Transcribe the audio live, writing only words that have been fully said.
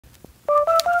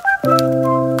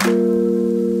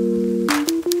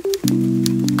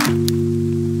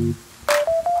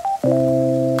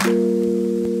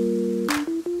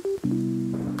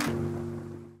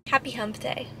hump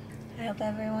day. I hope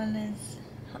everyone is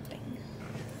humping.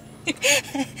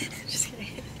 Just kidding.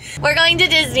 We're going to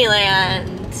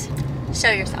Disneyland.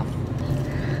 Show yourself.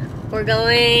 We're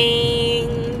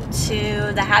going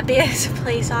to the happiest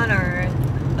place on earth.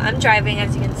 I'm driving,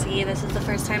 as you can see. This is the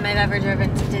first time I've ever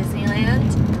driven to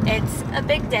Disneyland. It's a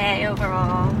big day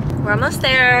overall. We're almost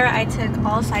there. I took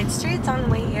all side streets on the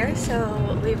way here,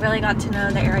 so we really got to know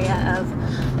the area of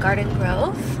Garden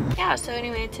Grove. Yeah, so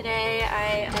anyway, today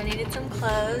I donated some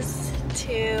clothes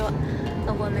to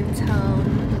a women's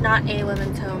home. Not a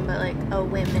women's home, but like a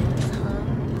women's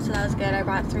home. So that was good. I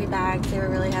brought 3 bags. They were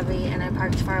really heavy and I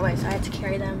parked far away, so I had to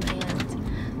carry them,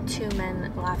 and 2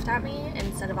 men laughed at me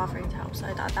instead of offering to help. So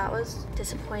I thought that was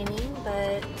disappointing,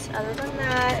 but other than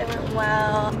that, it went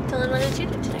well. Dylan, what did you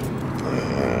do today?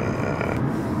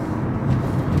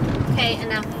 Okay,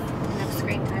 enough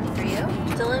screen time for you.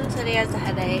 Dylan said he has a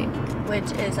headache,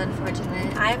 which is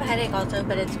unfortunate. I have a headache also,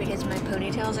 but it's because my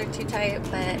ponytails are too tight,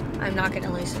 but I'm not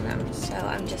gonna loosen them, so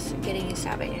I'm just getting used to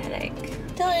having a headache.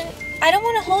 Dylan, I don't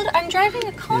want to hold, I'm driving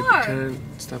a car. Yeah,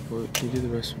 stop, can you do the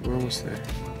rest? We're almost there.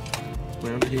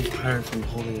 I'm getting tired from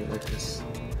holding it like this.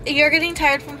 You're getting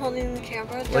tired from holding the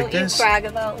camera? Like Don't this? You brag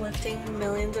about lifting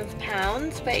millions of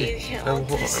pounds, but you can't hold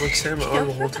this. I'm extending my arm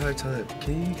the whole entire time.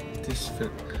 Can you just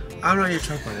fit? I'm not your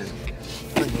tripod.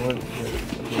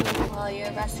 Well,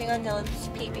 you're resting on Dylan's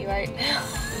pee-pee right now.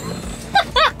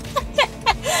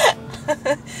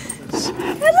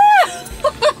 Hello!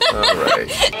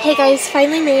 Alright. Hey guys,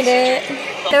 finally made it.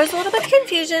 There was a little bit of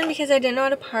confusion because I didn't know how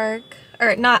to park.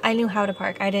 Or not, I knew how to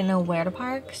park. I didn't know where to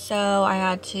park. So I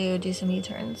had to do some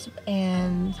U-turns.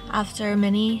 And after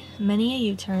many a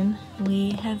U-turn,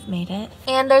 we have made it.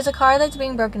 And there's a car that's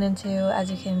being broken into,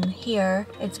 as you can hear.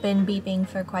 It's been beeping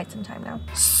for quite some time now.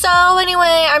 So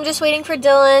anyway, I'm just waiting for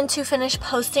Dylan to finish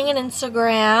posting an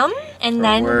Instagram. And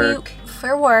then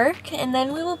for work. And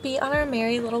then we will be on our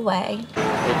merry little way.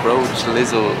 Hey bro,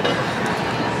 Lizzle.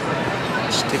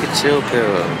 Just take a chill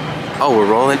pill. Oh, we're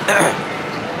rolling.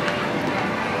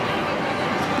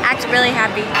 Act really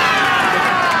happy.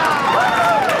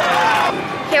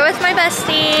 Here with my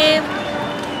bestie.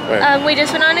 We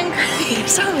just went on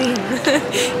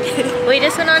we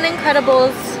just went on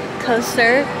Incredibles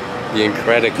coaster. The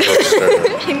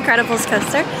Incredicoaster. Incredibles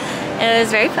coaster. It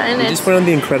was very fun. We just went on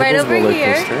the Incredibles right over roller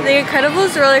here. coaster. The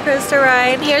Incredibles roller coaster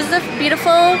ride. Here's the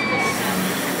beautiful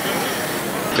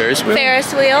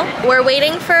Ferris wheel. We're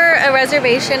waiting for a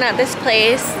reservation at this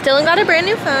place. Dylan got a brand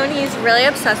new phone. He's really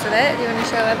obsessed with it. Do you want to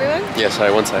show everyone? Yeah,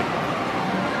 sorry, one sec.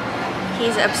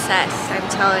 He's obsessed, I'm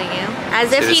telling you.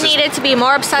 As if he needed to be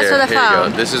more obsessed with a phone. Here you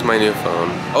go. This is my new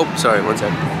phone. Oh, sorry, one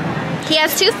sec. He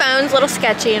has 2 phones, a little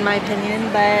sketchy in my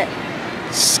opinion, but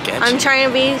sketchy. I'm trying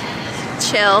to be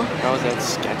chill. How is that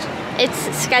sketchy? It's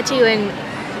sketchy when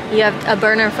you have a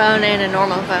burner phone and a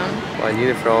normal phone. Well, I need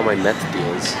it for all my meth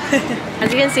deals.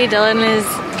 As you can see, Dylan is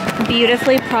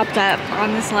beautifully propped up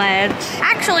on this ledge.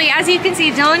 Actually, as you can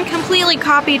see, Dylan completely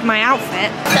copied my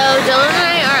outfit. So Dylan and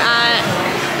I are at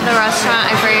the restaurant.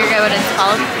 I forget what it's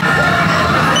called.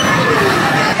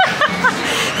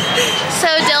 So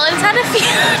Dylan's had a few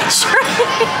drinks.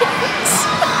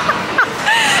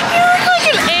 You look like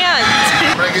an ant.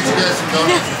 I'm gonna get you guys some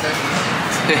donuts, okay?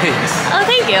 Oh,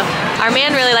 thank you. Our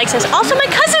man really likes us. Also, my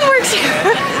cousin works here.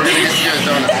 We're gonna get you guys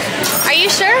donuts. Are you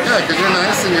sure? Yeah, because you're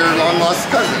nice and you're a long lost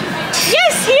cousin.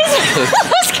 Yes, he's a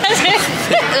lost cousin.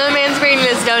 The man's bringing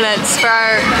us donuts for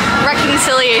our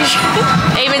reconciliation.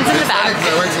 Eamon's in the back.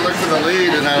 I went to look for the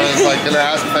lead and I was like gonna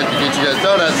ask if I could get you guys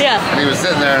donuts. Yeah. And he was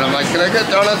sitting there and I'm like, can I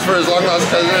get donuts for his long lost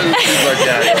cousin? And he's like,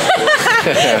 yeah.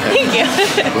 Thank you.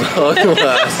 Long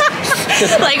lost.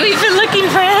 Like we've been looking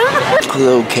for him.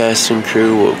 Hello, cast and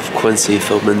crew of Quincy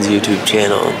Philbin's YouTube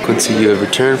channel. Quincy, you have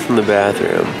returned from the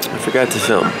bathroom. I forgot to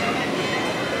film.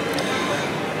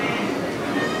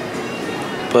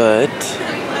 But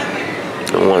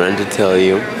I wanted to tell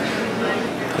you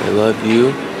I love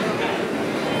you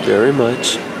very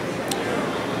much.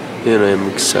 And I'm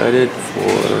excited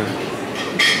for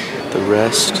the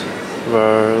rest of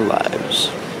our lives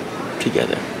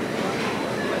together.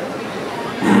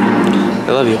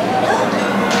 I love you.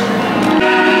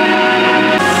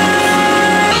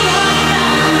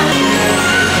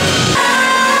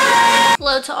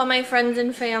 Hello to all my friends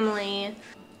and family.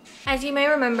 As you may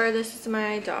remember, this is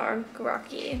my dog,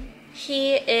 Rocky.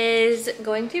 He is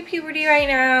going through puberty right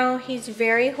now. He's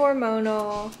very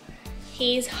hormonal.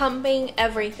 He's humping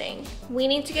everything. We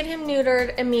need to get him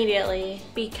neutered immediately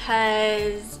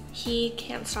because he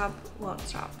can't stop, won't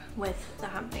stop with the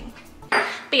humping.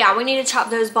 But yeah, we need to chop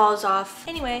those balls off.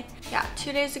 Anyway, yeah,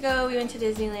 2 days ago we went to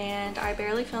Disneyland. I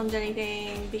barely filmed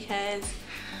anything because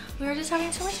We were just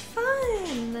having so much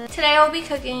fun. Today I'll be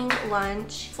cooking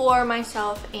lunch for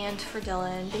myself and for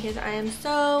Dylan because I am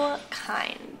so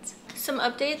kind. Some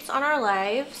updates on our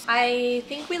lives. I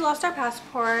think we lost our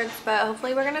passports, but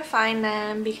hopefully we're gonna find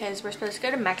them because we're supposed to go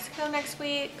to Mexico next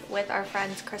week with our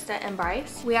friends Krista and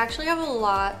Bryce. We actually have a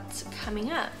lot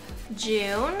coming up.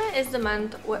 June is the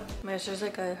month, there's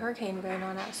like a hurricane going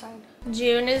on outside.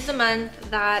 June is the month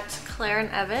that Claire and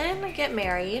Evan get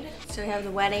married. So we have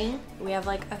the wedding. We have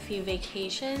like a few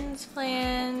vacations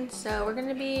planned. So we're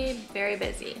gonna be very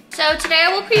busy. So today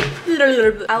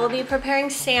I will be preparing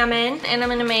salmon and I'm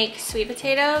gonna make sweet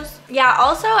potatoes. Yeah,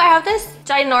 also I have this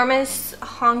ginormous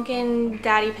honkin'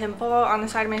 daddy pimple on the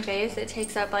side of my face. It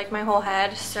takes up like my whole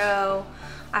head. So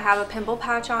I have a pimple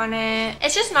patch on it.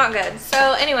 It's just not good.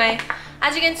 So anyway,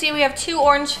 as you can see, we have 2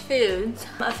 orange foods.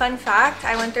 A fun fact,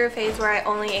 I went through a phase where I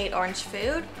only ate orange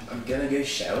food. I'm gonna go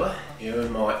shower here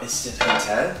in my instant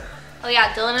hotel. Oh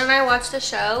yeah, Dylan and I watched a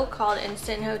show called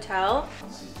Instant Hotel.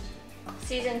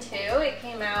 Season 2, it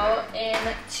came out in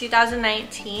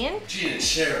 2019. Gene and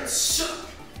Sharon suck.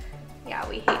 Yeah,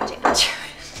 we hate Gene and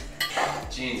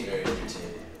Sharon. Gene's very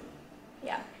entertaining.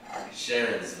 Yeah.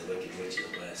 Sharon's the wicked witch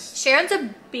of the west. Sharon's a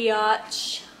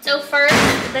biatch. So first,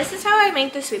 this is how I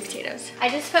make the sweet potatoes. I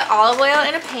just put olive oil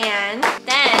in a pan.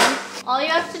 Then, all you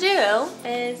have to do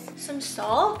is some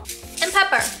salt and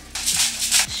pepper.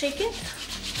 Shake it.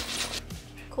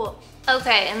 Cool.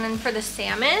 Okay, and then for the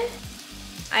salmon,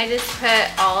 I just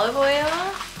put olive oil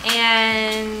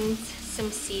and some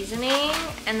seasoning,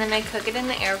 and then I cook it in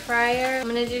the air fryer. I'm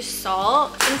gonna do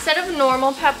salt. Instead of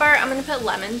normal pepper, I'm gonna put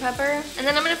lemon pepper, and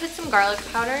then I'm gonna put some garlic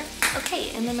powder. Okay,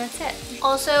 and then that's it.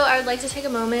 Also, I would like to take a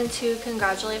moment to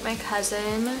congratulate my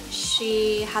cousin.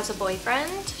 She has a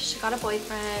boyfriend. She got a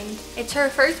boyfriend. It's her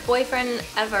first boyfriend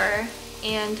ever,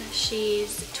 and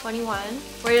she's 21.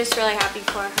 We're just really happy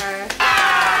for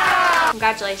her.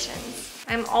 Congratulations.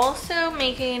 I'm also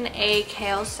making a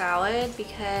kale salad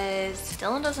because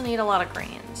Dylan doesn't eat a lot of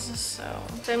greens, so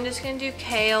I'm just gonna do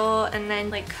kale and then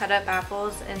like cut up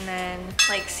apples and then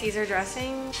like Caesar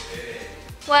dressing.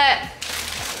 What?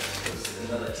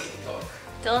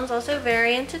 Dylan's also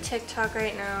very into TikTok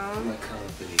right now. My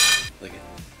company. Look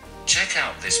at. Check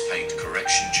out this paint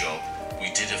correction job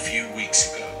we did a few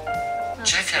weeks ago.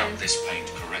 Check out this paint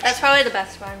correction. That's probably the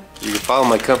best one. You can follow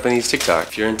my company's TikTok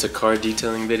if you're into car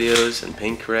detailing videos and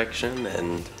paint correction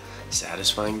and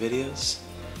satisfying videos.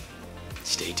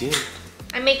 Stay tuned.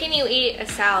 I'm making you eat a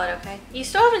salad, okay? You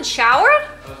still haven't showered?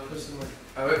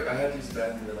 I had to use the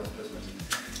bathroom, then I was supposed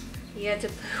to. You had to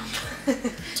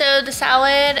poop. So the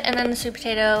salad, and then the sweet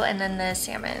potato, and then the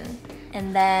salmon.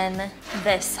 And then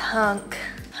this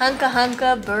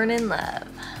hunka burnin' love.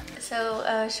 So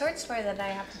a short story that I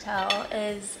have to tell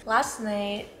is last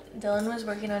night, Dylan was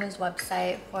working on his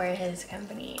website for his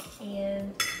company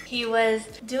and he was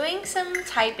doing some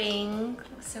typing,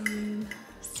 some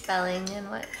spelling and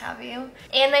what have you.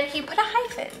 And then he put a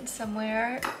hyphen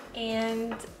somewhere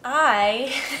and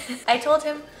I told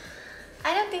him,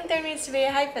 I don't think there needs to be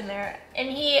a hyphen there. And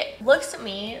he looks at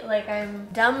me like I'm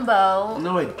Dumbo.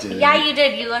 No, I didn't. Yeah, you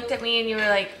did. You looked at me and you were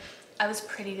like, I was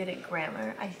pretty good at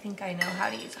grammar. I think I know how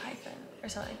to use a hyphen or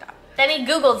something like that. Then he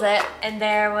Googled it and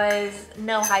there was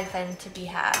no hyphen to be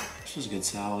had. This was a good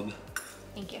salad.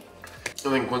 Thank you. I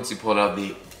think once you pulled out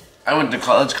the, I went to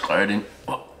college garden.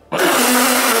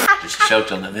 Just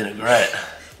choked on the vinaigrette.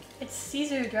 It's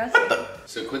Caesar dressing.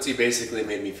 So Quincy basically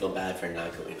made me feel bad for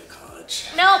not going to college.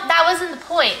 No, that wasn't the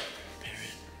point.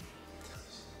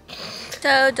 So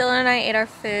Dylan and I ate our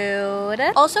food.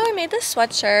 Also, I made this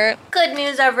sweatshirt. Good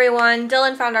news, everyone.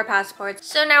 Dylan found our passports.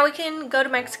 So now we can go to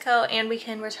Mexico and we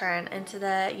can return into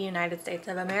the United States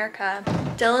of America.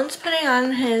 Dylan's putting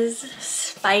on his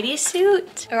Spidey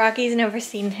suit. Rocky's never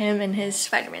seen him in his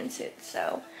Spider-Man suit,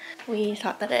 so we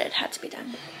thought that it had to be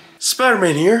done.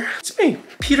 Spider-Man here. It's me,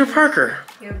 Peter Parker.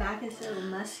 Your back is so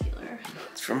muscular.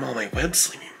 It's from all my web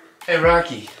slinging. Hey,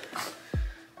 Rocky.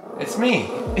 It's me.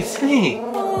 It's me.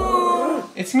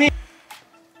 It's me.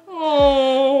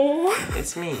 Oh.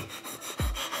 It's me.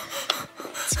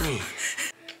 It's me.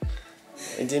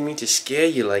 I didn't mean to scare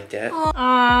you like that.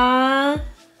 Aww.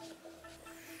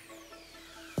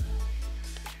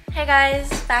 Hey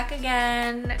guys, back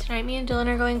again. Tonight me and Dylan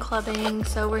are going clubbing,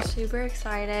 so we're super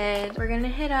excited. We're gonna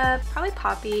hit up probably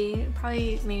Poppy,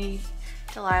 probably maybe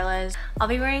Delilah's. I'll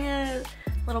be wearing a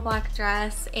little black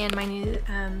dress and my new,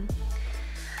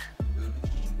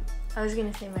 I was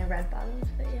gonna say my red bottoms,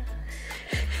 but yeah.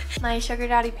 My sugar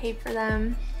daddy paid for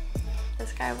them.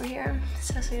 This guy over here,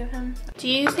 so sweet of him. Do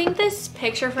you think this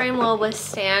picture frame will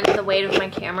withstand the weight of my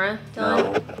camera,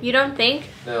 Dylan? No. You don't think?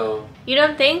 No. You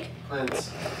don't think?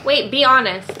 Lens. Wait, be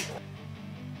honest.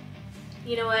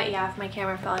 You know what? Yeah, if my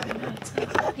camera fell, I'd be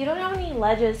mad. You don't have any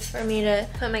ledges for me to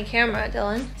put my camera,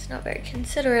 Dylan. It's not very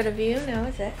considerate of you, no,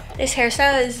 is it? This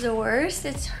hairstyle is the worst.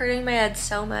 It's hurting my head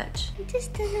so much. He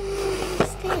just doesn't really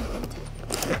understand.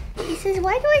 He says,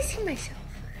 why do I see myself?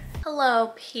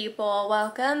 Hello, people.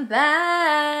 Welcome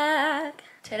back.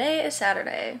 Today is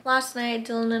Saturday. Last night,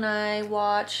 Dylan and I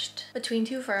watched Between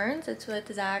Two Ferns. It's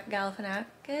with Zach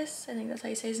Galifianakis. I think that's how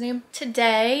you say his name.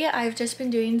 Today, I've just been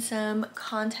doing some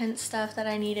content stuff that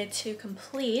I needed to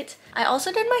complete. I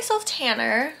also did my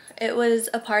self-tanner. It was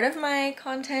a part of my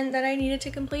content that I needed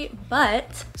to complete,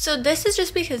 but... So this is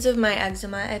just because of my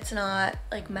eczema. It's not,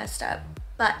 like, messed up.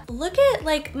 But look at,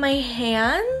 like, my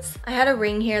hands. I had a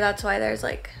ring here, that's why there's,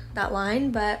 like, that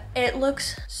line, but it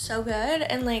looks so good.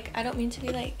 And like, I don't mean to be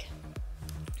like,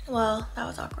 well, that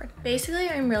was awkward. Basically,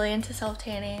 I'm really into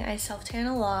self-tanning. I self-tan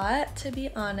a lot, to be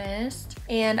honest.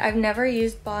 And I've never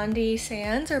used Bondi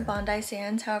Sands or Bondi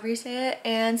Sands, however you say it.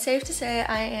 And safe to say,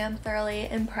 I am thoroughly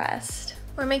impressed.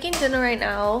 We're making dinner right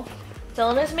now.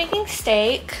 Dylan is making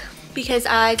steak because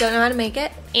I don't know how to make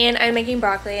it. And I'm making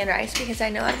broccoli and rice because I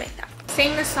know how to make that.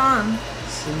 Sing the song.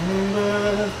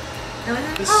 Simba.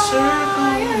 The circle.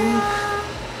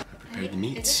 Prepared the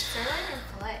meats.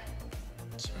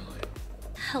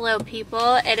 Hello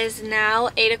people, it is now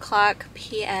 8 o'clock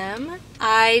p.m.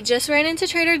 I just ran into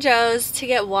Trader Joe's to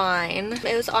get wine.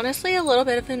 It was honestly a little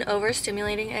bit of an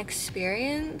overstimulating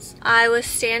experience. I was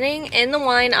standing in the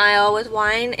wine aisle with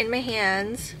wine in my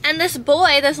hands, and this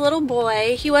little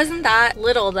boy, he wasn't that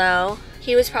little though.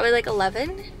 He was probably like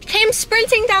 11, came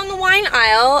sprinting down the wine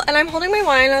aisle, and I'm holding my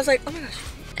wine and I was like, oh my gosh.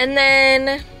 And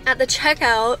then at the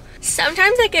checkout,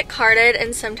 sometimes I get carded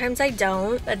and sometimes I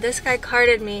don't, but this guy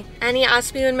carded me and he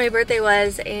asked me when my birthday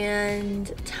was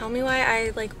and tell me why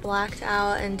I like blacked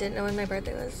out and didn't know when my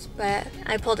birthday was, but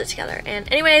I pulled it together.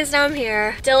 And anyways, now I'm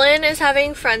here. Dylan is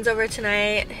having friends over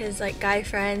tonight, his like guy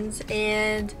friends,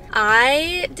 and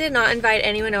I did not invite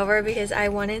anyone over because I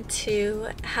wanted to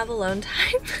have alone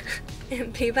time.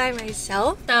 And be by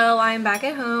myself. So I'm back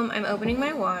at home. I'm opening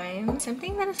my wine.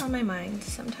 Something that is on my mind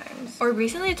sometimes. Or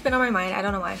recently it's been on my mind. I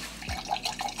don't know why.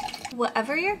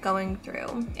 Whatever you're going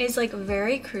through is like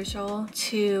very crucial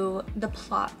to the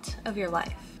plot of your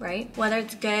life, right? Whether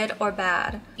it's good or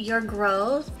bad. Your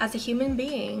growth as a human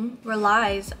being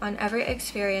relies on every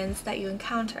experience that you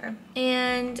encounter.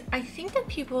 And I think that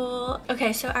people...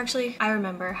 Okay, so actually I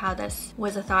remember how this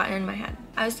was a thought in my head.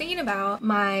 I was thinking about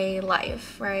my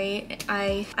life, right?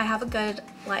 I have a good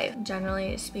life,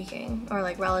 generally speaking, or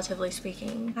like relatively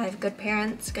speaking. I have good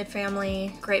parents, good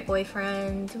family, great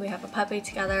boyfriend, we have a puppy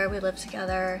together, we live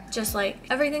together. Just like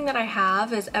everything that I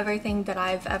have is everything that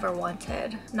I've ever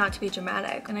wanted, not to be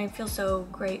dramatic. And I feel so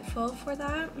grateful for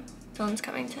that. Dylan's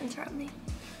coming to interrupt me.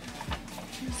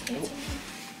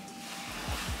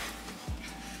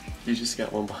 You just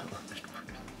got one bottle.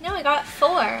 No, I got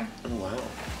 4. Oh wow.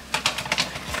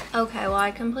 Okay, well,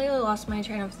 I completely lost my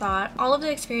train of thought. All of the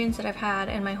experience that I've had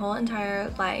in my whole entire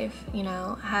life, you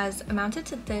know, has amounted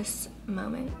to this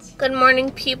moment. Good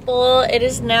morning, people. It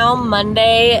is now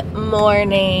Monday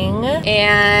morning,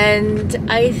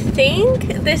 and I think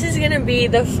this is gonna be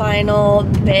the final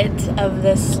bit of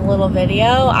this little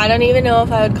video. I don't even know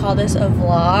if I would call this a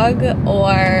vlog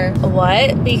or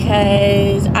what,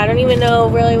 because I don't even know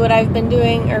really what I've been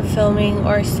doing or filming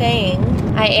or saying.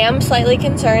 I am slightly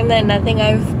concerned that nothing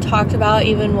I've talked about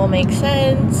even will make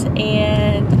sense,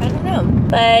 and I don't know.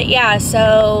 But yeah,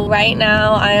 so right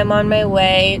now I am on my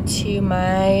way to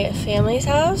my family's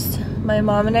house. My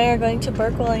mom and I are going to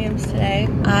Burke Williams today.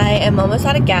 I am almost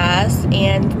out of gas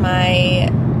and my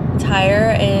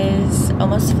tire is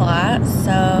almost flat,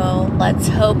 so let's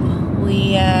hope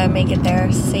we make it there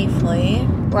safely.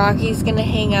 Rocky's gonna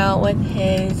hang out with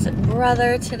his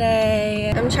brother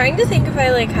today. I'm trying to think if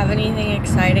I like have anything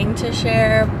exciting to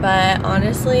share, but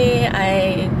honestly,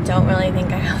 I don't really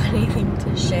think I have anything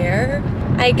to share.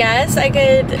 I guess I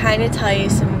could kind of tell you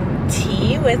some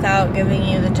tea without giving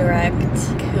you the direct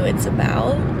who it's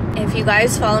about. If you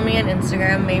guys follow me on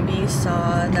Instagram, maybe you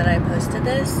saw that I posted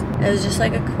this. It was just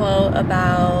like a quote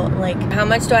about like, how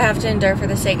much do I have to endure for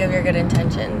the sake of your good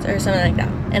intentions, or something like that.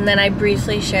 And then I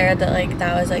briefly shared that like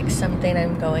that was like something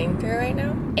I'm going through right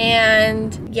now.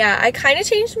 And yeah, I kind of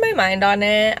changed my mind on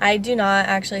it. I do not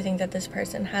actually think that this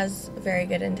person has very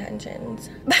good intentions.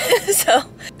 So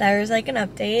there's like an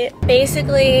update.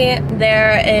 Basically,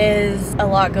 there is a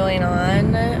lot going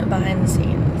on behind the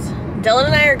scenes. Dylan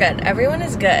and I are good. Everyone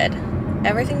is good.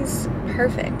 Everything's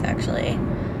perfect, actually.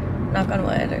 knock on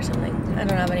wood or something. I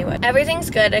don't have any wood. Everything's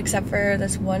good except for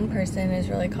this one person is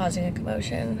really causing a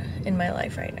commotion in my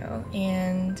life right now.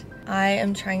 And I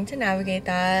am trying to navigate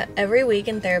that. Every week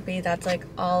in therapy, that's like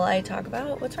all I talk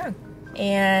about. What's wrong?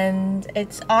 And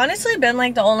it's honestly been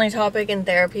like the only topic in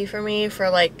therapy for me for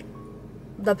like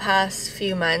the past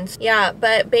few months. Yeah,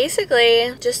 but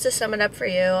basically, just to sum it up for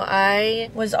you, I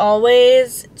was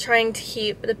always trying to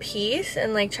keep the peace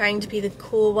and like trying to be the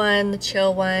cool one, the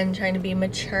chill one, trying to be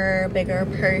mature, bigger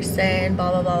person,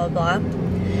 blah, blah, blah, blah, blah.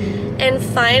 And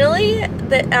finally,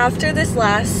 after this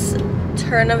last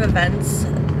turn of events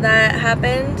that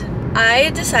happened, I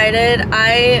decided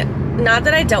not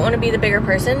that I don't want to be the bigger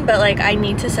person, but like I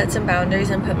need to set some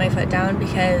boundaries and put my foot down,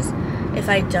 because if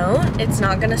I don't, it's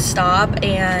not gonna stop.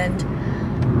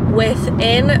 And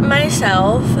within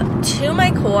myself, to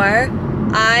my core,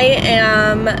 I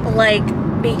am like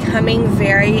becoming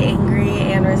very angry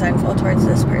and resentful towards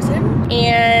this person.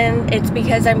 And it's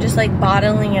because I'm just like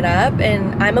bottling it up.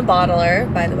 And I'm a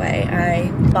bottler, by the way. I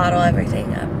bottle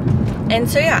everything up. And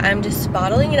so yeah, I'm just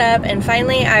bottling it up. And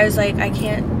finally I was like, I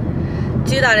can't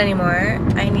do that anymore.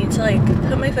 I need to like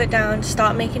put my foot down,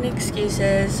 stop making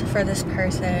excuses for this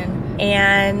person,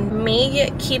 and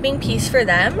me keeping peace for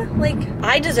them. Like,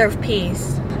 I deserve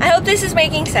peace. I hope this is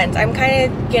making sense. I'm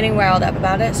kind of getting riled up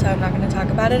about it, so I'm not going to talk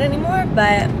about it anymore.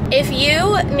 But if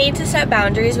you need to set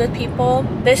boundaries with people,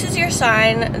 this is your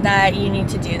sign that you need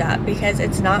to do that, because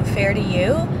it's not fair to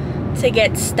you to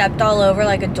get stepped all over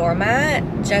like a doormat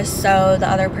just so the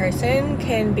other person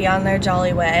can be on their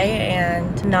jolly way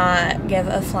and not give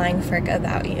a flying frick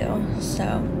about you.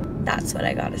 So that's what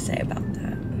I gotta say about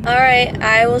that. Alright,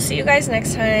 I will see you guys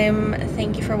next time.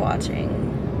 Thank you for watching.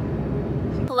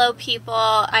 Hello people,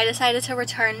 I decided to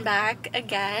return back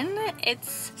again.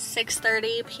 It's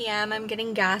 6:30 p.m. I'm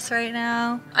getting gas right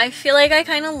now. I feel like I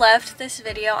kind of left this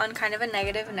video on kind of a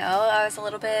negative note. I was a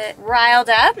little bit riled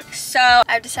up, so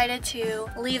I've decided to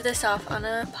leave this off on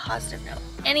a positive note.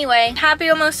 Anyway, happy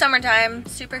almost summertime.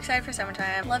 Super excited for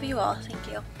summertime. Love you all. Thank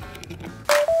you.